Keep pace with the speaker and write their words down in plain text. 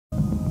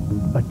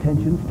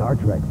Attention Star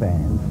Trek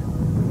fans.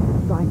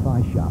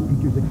 Sci-Fi Shop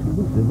features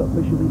exclusive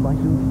officially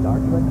licensed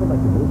Star Trek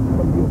collectibles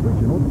from the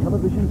original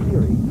television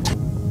series.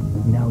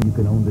 Now you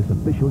can own this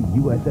official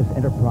USS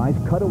Enterprise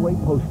cutaway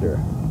poster.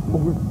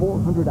 Over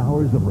 400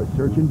 hours of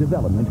research and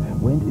development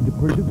went into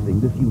producing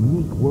this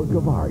unique work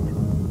of art.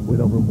 With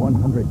over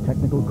 100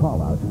 technical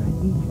callouts,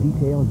 each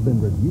detail has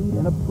been reviewed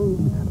and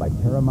approved by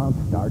Paramount's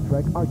Star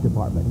Trek Art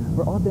Department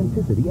for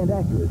authenticity and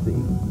accuracy.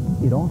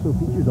 It also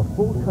features a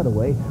full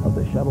cutaway of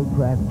the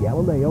shuttlecraft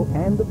Galileo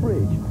and the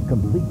bridge,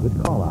 complete with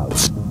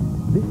callouts.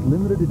 This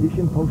limited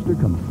edition poster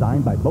comes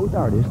signed by both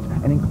artists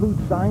and includes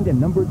signed and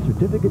numbered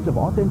certificates of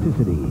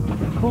authenticity.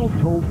 Call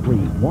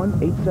toll-free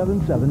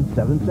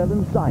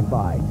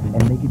 1-877-77-Syfy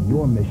and make it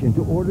your mission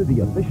to order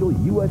the official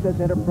USS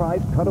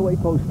Enterprise cutaway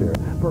poster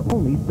for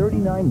only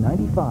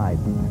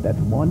 $39.95. That's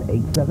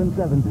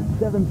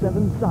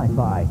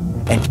 1-877-77-Syfy.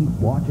 And keep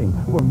watching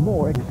for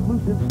more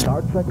exclusive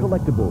Star Trek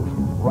collectibles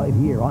right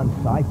here on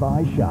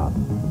Sci-Fi Shop.